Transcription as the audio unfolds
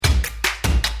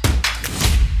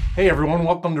Hey everyone,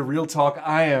 welcome to Real Talk.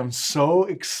 I am so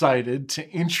excited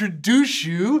to introduce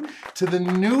you to the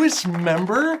newest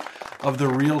member of the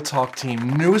Real Talk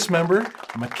team. Newest member,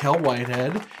 Michál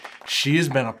Whitehead. She has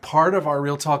been a part of our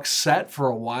Real Talk set for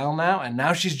a while now, and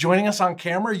now she's joining us on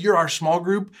camera. You're our small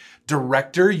group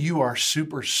director. You are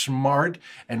super smart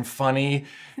and funny.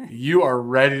 You are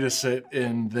ready to sit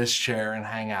in this chair and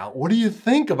hang out. What do you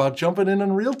think about jumping in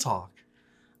on Real Talk?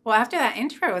 Well, after that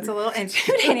intro, it's a little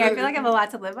intimidating. I feel like I have a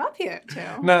lot to live up here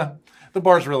to. Nah, the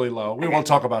bar's really low. We won't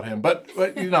talk about him, but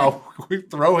you know, we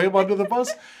throw him under the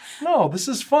bus. No, this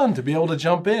is fun to be able to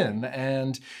jump in.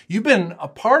 And you've been a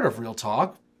part of Real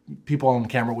Talk. People on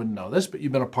camera wouldn't know this, but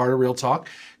you've been a part of Real Talk,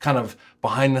 kind of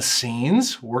behind the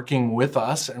scenes, working with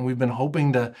us. And we've been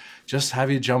hoping to just have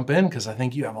you jump in because I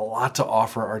think you have a lot to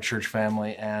offer our church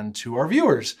family and to our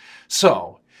viewers.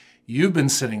 So you've been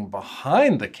sitting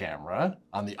behind the camera,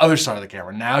 on the other side of the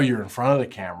camera. Now you're in front of the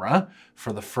camera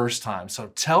for the first time. So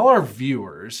tell our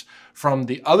viewers from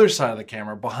the other side of the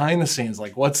camera, behind the scenes,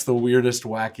 like what's the weirdest,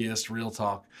 wackiest Real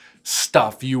Talk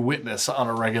stuff you witness on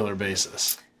a regular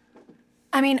basis?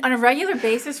 I mean, on a regular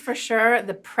basis, for sure,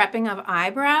 the prepping of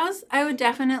eyebrows, I would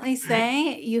definitely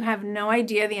say. You have no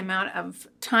idea the amount of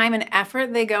time and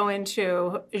effort they go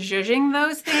into zhuzhing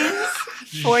those things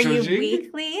for you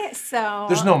weekly. So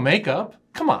there's no makeup.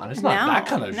 Come on, it's not that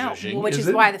kind of zhuzhing, which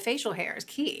is why the facial hair is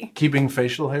key. Keeping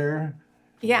facial hair?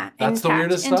 Yeah, that's intact, the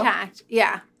weirdest stuff? Intact,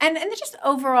 yeah. And just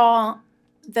overall,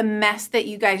 the mess that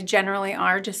you guys generally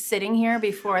are just sitting here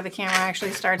before the camera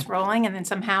actually starts rolling and then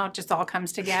somehow it just all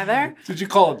comes together. Did you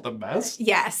call it the mess?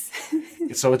 Yes.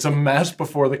 So it's a mess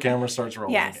before the camera starts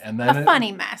rolling. Yes, and then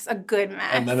funny mess, a good mess.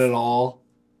 And then it all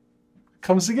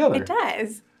comes together. It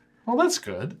does. Well, that's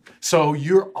good. So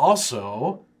you're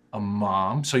also a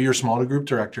mom. So you're a small group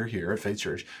director here at Faith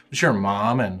Church. But you're a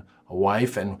mom and a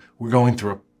wife, and we're going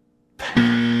through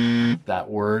that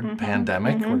word,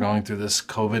 pandemic. We're going through this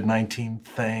COVID-19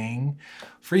 thing.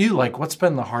 For you, like, what's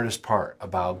been the hardest part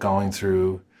about going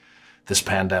through this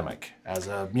pandemic as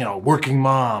a, working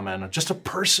mom and just a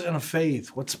person of faith?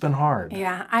 What's been hard?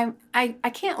 Yeah, I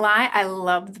can't lie. I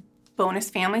love the bonus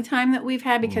family time that we've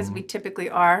had because we typically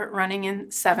are running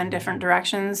in 7 different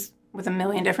directions with a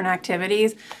million different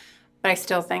activities. But I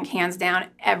still think, hands down,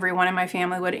 everyone in my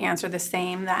family would answer the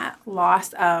same, that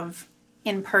loss of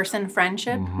in-person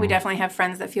friendship. We definitely have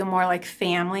friends that feel more like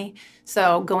family.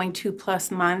 So going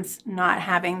 2+ months, not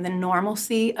having the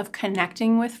normalcy of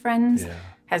connecting with friends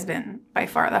has been by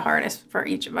far the hardest for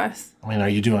each of us. I mean, are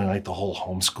you doing like the whole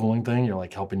homeschooling thing? You're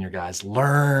like helping your guys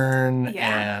learn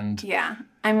and... Yeah.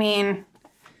 I mean,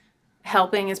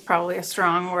 helping is probably a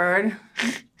strong word.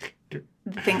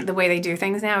 The way they do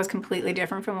things now is completely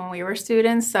different from when we were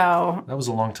students, so... That was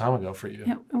a long time ago for you.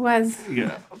 It was.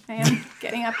 Yeah. I am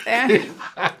getting up there.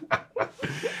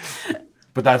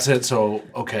 But that's it. So,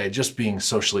 okay, just being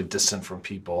socially distant from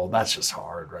people, that's just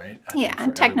hard, right?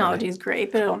 And technology is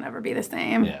great, but it'll never be the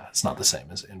same. Yeah, it's not the same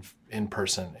as in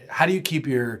person. How do you keep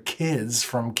your kids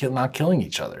from not killing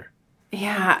each other?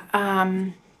 Yeah,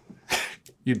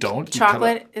 You don't?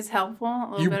 Chocolate is helpful.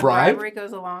 A little bit of bribery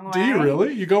goes a long way. Do you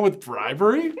really? You go with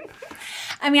bribery?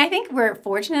 I mean, I think we're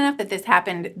fortunate enough that this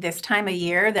happened this time of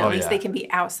year, that at least they can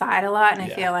be outside a lot. And I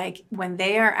feel like when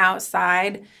they are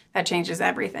outside, that changes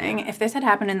everything. If this had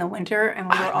happened in the winter and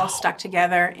we were all stuck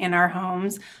together in our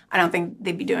homes, I don't think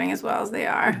they'd be doing as well as they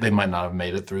are. They might not have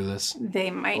made it through this.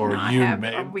 They might or not you have.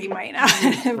 may. Or we might not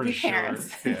have. Be sure.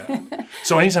 parents. Yeah.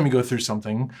 So anytime you go through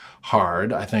something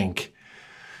hard, I think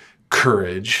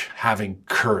having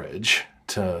courage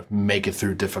to make it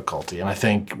through difficulty. And I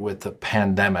think with the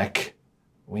pandemic,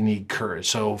 we need courage.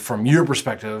 So from your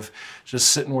perspective, just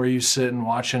sitting where you sit and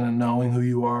watching and knowing who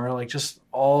you are, like just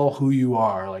all who you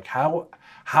are, like how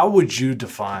would you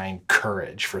define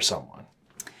courage for someone?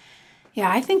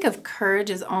 Yeah, I think of courage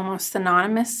as almost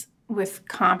synonymous with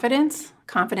confidence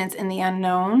in the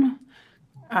unknown.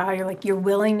 Your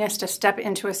willingness to step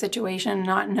into a situation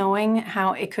not knowing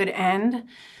how it could end.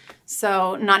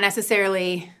 So not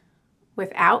necessarily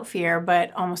without fear,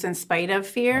 but almost in spite of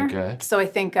fear. Okay. So I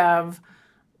think of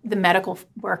the medical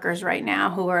workers right now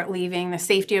who are leaving the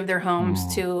safety of their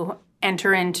homes to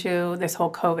enter into this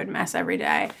whole COVID mess every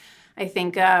day. I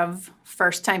think of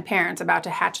first-time parents about to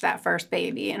hatch that first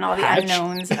baby and all the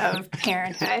unknowns of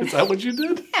parenthood. Is that what you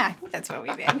did? Yeah, that's what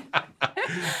we did.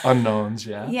 Unknowns,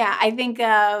 yeah. Yeah, I think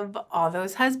of all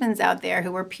those husbands out there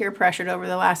who were peer pressured over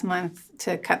the last month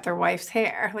to cut their wife's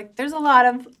hair. Like, there's a lot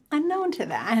of unknown to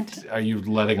that. Are you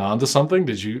letting on to something?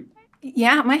 Did you?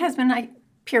 Yeah, my husband, I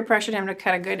peer pressured him to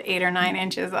cut a good 8 or 9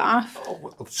 inches off. Oh,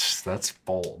 well, that's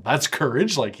bold. That's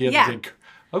courage. Like he had to take.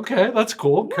 Okay, that's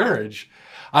cool. Yeah. Courage.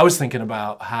 I was thinking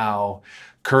about how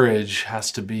courage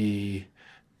has to be,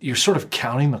 you're sort of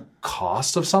counting the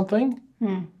cost of something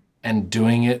and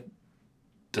doing it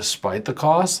despite the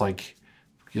cost. Like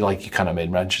you kind of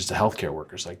made mentions to healthcare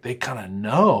workers. Like they kind of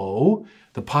know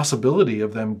the possibility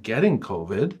of them getting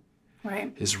COVID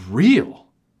is real,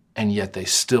 and yet they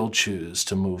still choose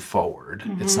to move forward.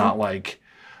 It's not like,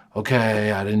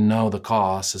 okay, I didn't know the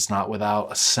cost. It's not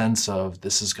without a sense of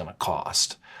this is going to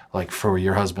cost. Like for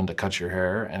your husband to cut your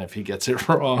hair, and if he gets it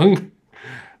wrong,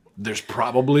 there's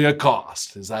probably a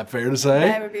cost. Is that fair to say?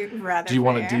 That would be rather Do you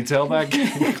want to detail that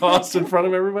cost in front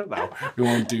of everybody? No, we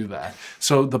won't do that.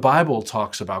 So the Bible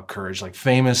talks about courage, like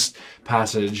famous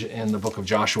passage in the book of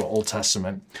Joshua, Old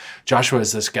Testament. Joshua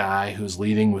is this guy who's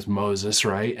leading with Moses,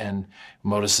 right? And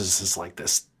Moses is like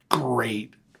this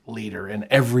great leader in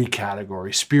every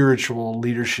category, spiritual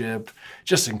leadership,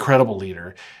 just incredible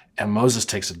leader. And Moses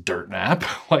takes a dirt nap,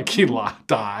 like he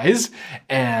dies,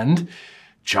 and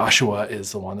Joshua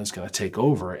is the one that's going to take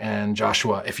over. And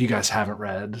Joshua, if you guys haven't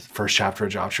read the first chapter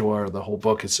of Joshua or the whole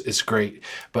book, it's great.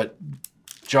 But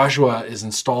Joshua is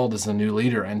installed as the new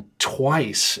leader, and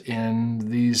twice in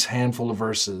these handful of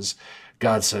verses,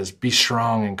 God says, be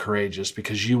strong and courageous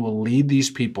because you will lead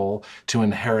these people to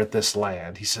inherit this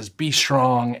land. He says, be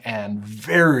strong and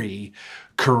very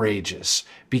courageous.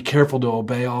 Be careful to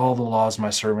obey all the laws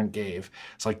my servant gave.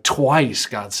 It's like twice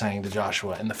God saying to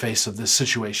Joshua in the face of this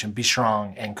situation, be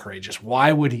strong and courageous.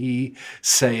 Why would he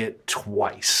say it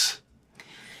twice?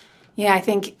 Yeah, I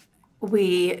think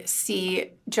we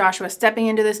see Joshua stepping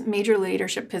into this major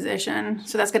leadership position.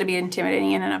 So that's going to be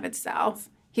intimidating in and of itself.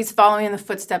 He's following in the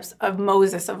footsteps of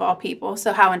Moses, of all people.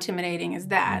 So how intimidating is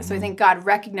that? So I think God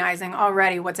recognizing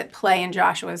already what's at play in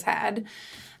Joshua's head,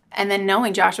 and then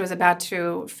knowing Joshua is about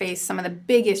to face some of the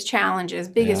biggest challenges,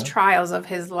 biggest trials of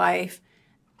his life.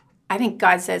 I think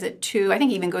God says it too. I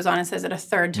think he even goes on and says it a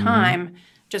third time,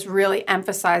 just really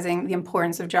emphasizing the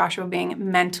importance of Joshua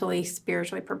being mentally,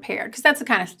 spiritually prepared. Because that's the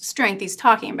kind of strength he's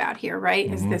talking about here,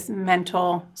 right? Is this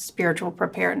mental, spiritual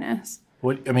preparedness.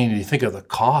 You think of the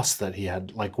cost that he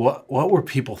had. Like, what were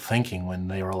people thinking when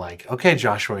they were like, okay,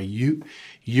 Joshua,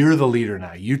 you're the leader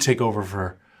now. You take over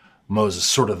for Moses.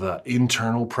 Sort of the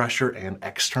internal pressure and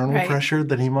external pressure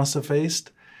that he must have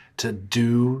faced to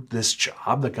do this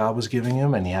job that God was giving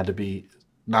him. And he had to be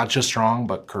not just strong,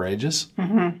 but courageous.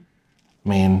 I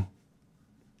mean,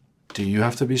 do you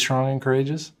have to be strong and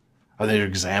courageous? Are there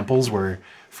examples where,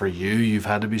 for you've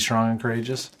had to be strong and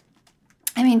courageous?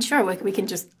 I mean, sure, we can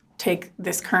just take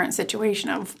this current situation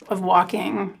of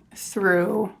walking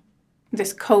through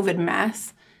this COVID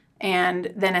mess,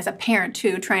 and then as a parent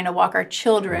too, trying to walk our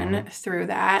children through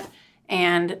that.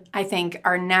 And I think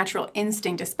our natural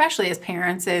instinct, especially as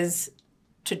parents, is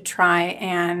to try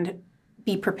and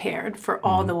be prepared for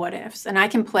all the what ifs. And I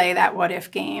can play that what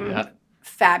if game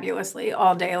fabulously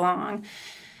all day long.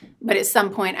 But at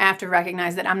some point, I have to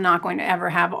recognize that I'm not going to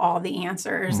ever have all the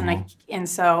answers, and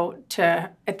so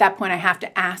at that point, I have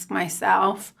to ask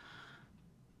myself,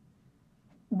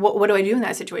 what do I do in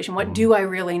that situation? What do I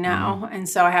really know? And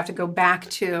so I have to go back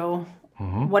to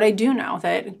what I do know,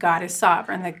 that God is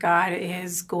sovereign, that God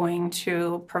is going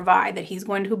to provide, that He's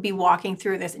going to be walking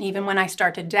through this, and even when I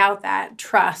start to doubt that,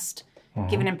 trust,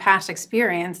 given in past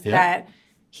experience, that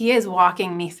He is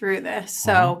walking me through this.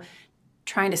 So.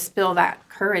 Trying to spill that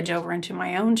courage over into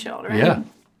my own children. Yeah,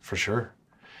 for sure.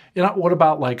 What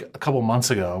about like a couple months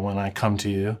ago when I come to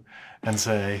you and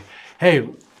say, hey,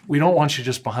 we don't want you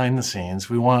just behind the scenes.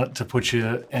 We want to put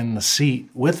you in the seat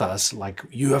with us. Like,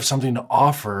 you have something to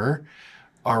offer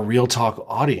our Real Talk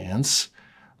audience.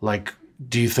 Like,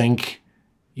 do you think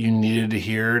you needed to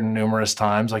hear numerous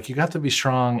times, like, you got to be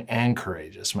strong and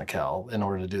courageous, Michál, in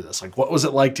order to do this? Like, what was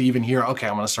it like to even hear, okay,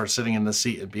 I'm going to start sitting in the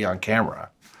seat and be on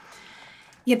camera?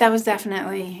 Yeah, that was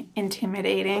definitely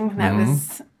intimidating. That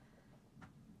was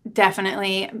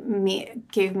definitely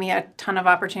gave me a ton of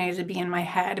opportunity to be in my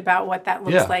head about what that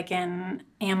looks like, and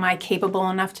am I capable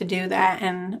enough to do that,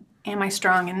 and am I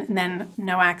strong? And then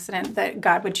no accident that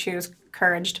God would choose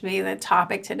courage to be the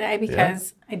topic today,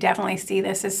 because I definitely see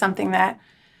this as something that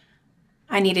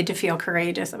I needed to feel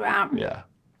courageous about.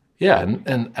 Yeah,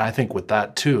 and I think with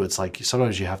that too, it's like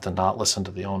sometimes you have to not listen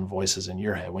to the own voices in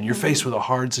your head. When you're faced with a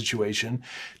hard situation,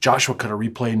 Joshua could have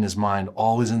replayed in his mind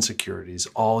all his insecurities,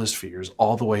 all his fears,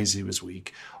 all the ways he was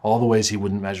weak, all the ways he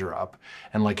wouldn't measure up.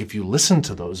 And like, if you listen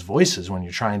to those voices when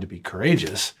you're trying to be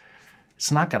courageous,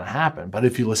 it's not going to happen. But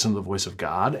if you listen to the voice of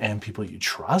God and people you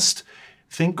trust,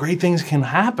 think great things can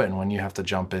happen when you have to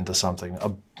jump into something,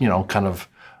 kind of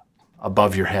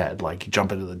above your head, like you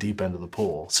jump into the deep end of the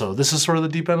pool. So this is sort of the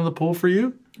deep end of the pool for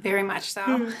you? Very much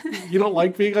so. You don't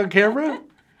like being on camera?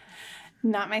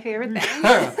 Not my favorite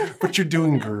thing. But you're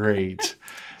doing great.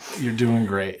 You're doing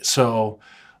great. So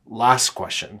last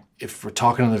question. If we're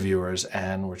talking to the viewers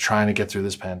and we're trying to get through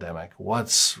this pandemic,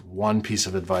 what's one piece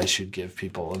of advice you'd give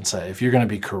people and say, if you're going to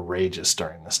be courageous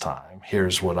during this time,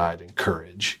 here's what I'd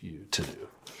encourage you to do?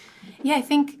 Yeah, I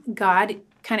think God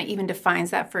kind of even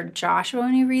defines that for Joshua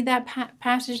when you read that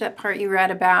passage, that part you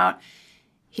read about.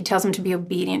 He tells him to be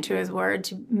obedient to his word,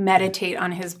 to meditate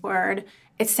on his word.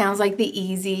 It sounds like the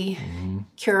easy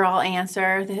cure-all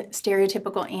answer, the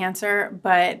stereotypical answer,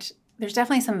 but there's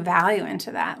definitely some value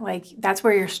into that. Like, that's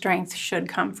where your strength should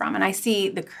come from. And I see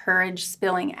the courage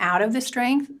spilling out of the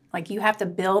strength. Like, you have to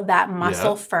build that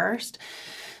muscle first.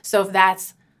 So if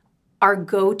that's our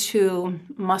go-to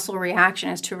muscle reaction,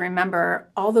 is to remember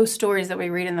all those stories that we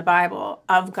read in the Bible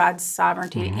of God's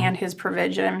sovereignty and his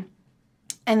provision.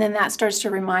 And then that starts to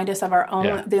remind us of our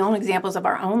own, the own examples of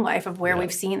our own life of where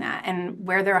we've seen that, and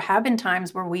where there have been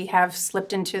times where we have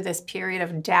slipped into this period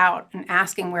of doubt and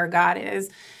asking where God is,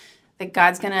 that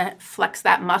God's going to flex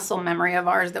that muscle memory of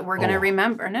ours that we're going to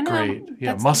remember. Great.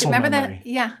 Yeah, muscle remember memory. That?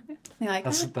 Yeah. You're like,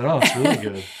 That's really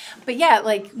good. But yeah,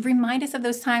 like, remind us of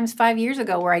those times 5 years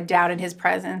ago where I doubted his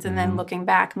presence, and then looking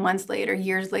back months later,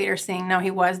 years later, seeing, no,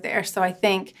 he was there. So I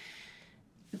think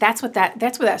that's why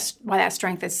that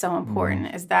strength is so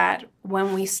important, is that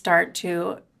when we start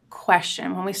to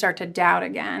question, when we start to doubt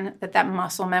again, that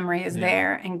muscle memory is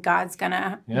there, and God's going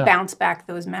to bounce back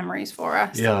those memories for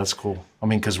us. Yeah, that's cool. I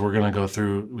mean, because we're going to go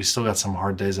through, we still got some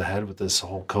hard days ahead with this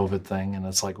whole COVID thing, and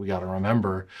it's like we got to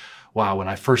remember, wow, when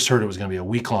I first heard it was going to be a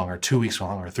week long or 2 weeks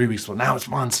long or 3 weeks long, now it's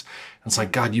months. And it's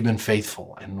like, God, you've been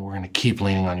faithful, and we're going to keep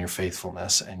leaning on your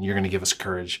faithfulness, and you're going to give us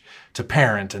courage to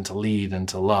parent and to lead and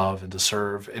to love and to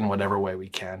serve in whatever way we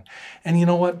can. And you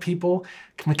know what, people?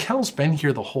 Michál's been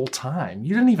here the whole time.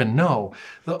 You didn't even know.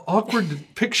 The awkward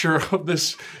picture of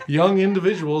this young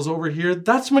individual is over here.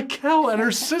 That's Michál and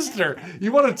her sister.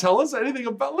 You want to tell us anything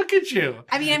about? Look at you.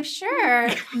 I mean, I'm sure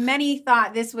many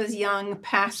thought this was young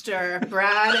Pastor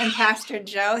Brad and Pastor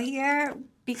Joe here,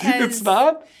 because it's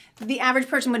not. The average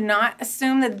person would not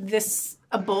assume that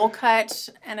a bowl cut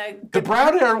and the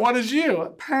brown hair one is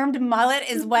you. Permed mullet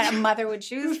is what a mother would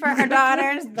choose for her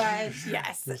daughters. But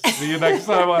yes. See you next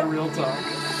time on Real Talk.